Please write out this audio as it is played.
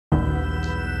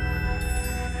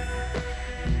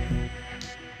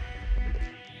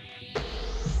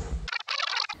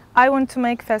I want to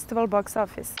make festival box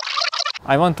office.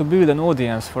 I want to build an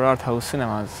audience for art house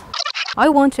cinemas. I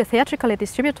want to theatrically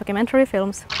distribute documentary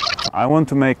films. I want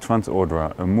to make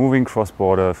Transordra, a moving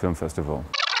cross-border film festival.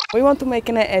 We want to make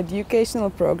an educational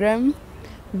program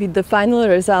with the final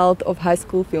result of high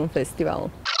school film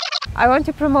festival. I want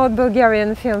to promote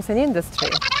Bulgarian films and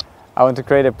industry. I want to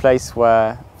create a place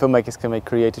where filmmakers can make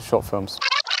creative short films.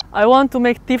 I want to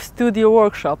make TIFF studio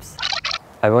workshops.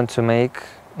 I want to make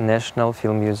National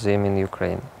Film Museum in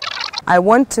Ukraine. I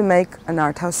want to make an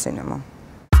art house cinema.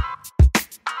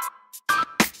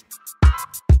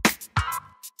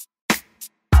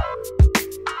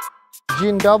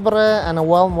 Dzień dobry and a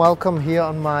warm welcome here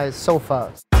on my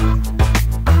sofa.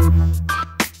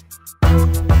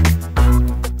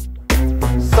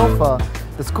 SOFA,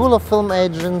 the School of Film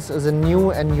Agents, is a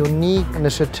new and unique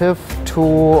initiative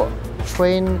to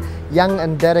train young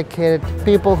and dedicated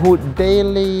people who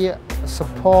daily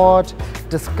support,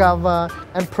 discover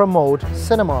and promote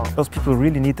cinema. Those people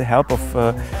really need the help of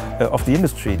the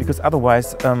industry, because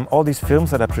otherwise all these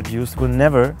films that are produced will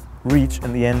never reach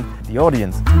in the end the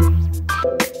audience.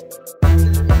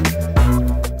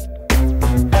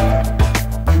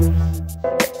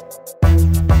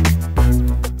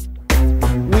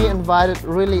 We invited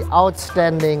really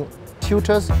outstanding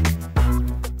tutors.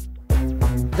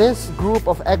 This group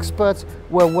of experts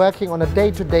were working on a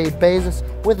day-to-day basis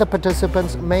with the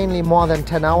participants, mainly more than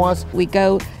 10 hours. We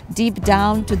go deep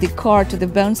down to the core, to the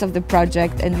bones of the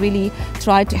project, and really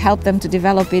try to help them to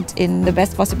develop it in the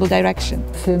best possible direction.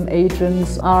 Film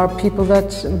agents are people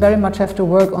that very much have to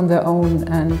work on their own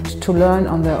and to learn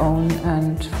on their own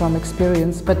and from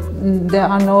experience, but there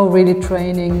are no really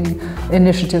training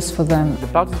initiatives for them. The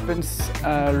participants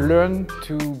learn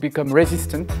to become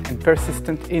resistant and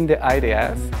persistent in their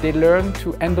ideas. They learn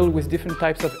to handle with different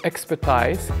types of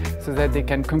expertise so that they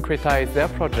can concretize their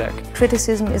project.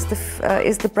 Criticism is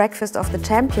the breakfast of the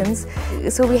champions,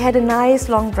 so we had a nice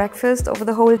long breakfast over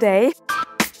the whole day.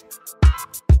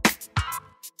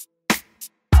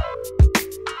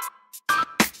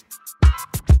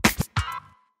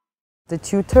 The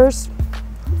tutors,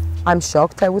 I'm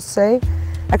shocked, I would say.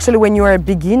 Actually, when you are a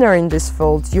beginner in this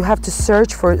field, you have to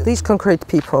search for these concrete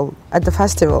people at the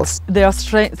festivals. They are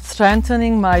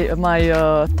strengthening my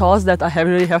thoughts that I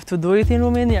really have to do it in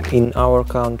Romania. In our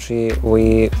country,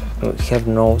 we have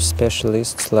no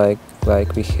specialists like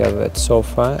we have at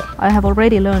SOFA. I have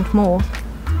already learned more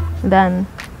than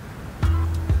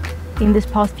in this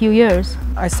past few years.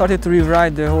 I started to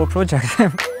rewrite the whole project.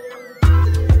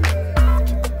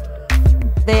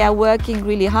 They are working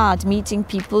really hard, meeting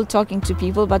people, talking to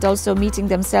people, but also meeting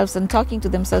themselves and talking to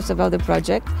themselves about the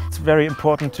project. It's very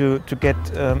important to get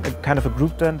a kind of a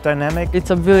group dynamic.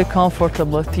 It's a really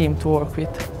comfortable team to work with,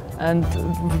 and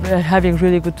having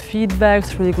really good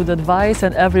feedbacks, really good advice,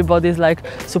 and everybody's like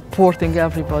supporting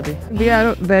everybody. We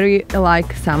are very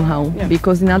alike somehow,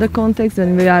 because in other contexts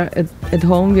when we are at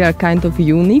home we are kind of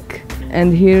unique,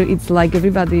 and here it's like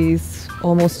everybody is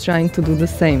almost trying to do the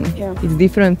same. It's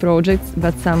different projects,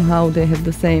 but somehow they have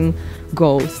the same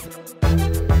goals.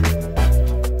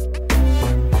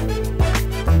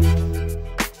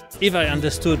 If I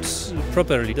understood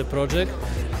properly the project,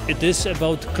 it is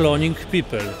about cloning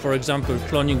people. For example,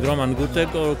 cloning Roman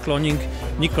Gutek or cloning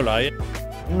Nikolai.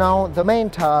 Now the main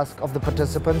task of the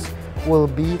participants will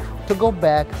be to go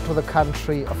back to the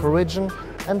country of origin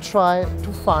and try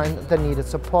to find the needed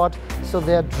support so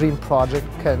their dream project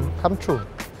can come true.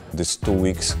 These 2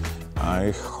 weeks,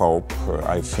 I hope,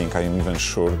 I think, I am even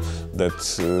sure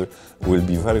that will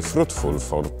be very fruitful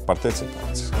for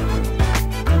participants.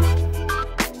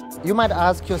 You might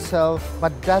ask yourself,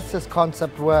 but does this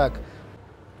concept work?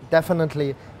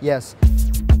 Definitely yes.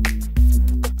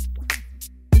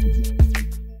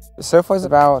 SOFA is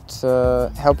about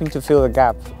helping to fill the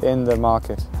gap in the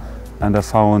market. And I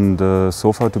found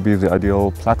SOFA to be the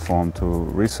ideal platform to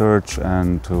research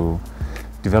and to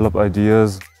develop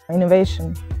ideas.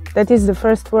 Innovation. That is the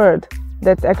first word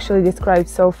that actually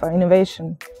describes SOFA,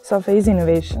 innovation. SOFA is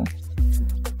innovation.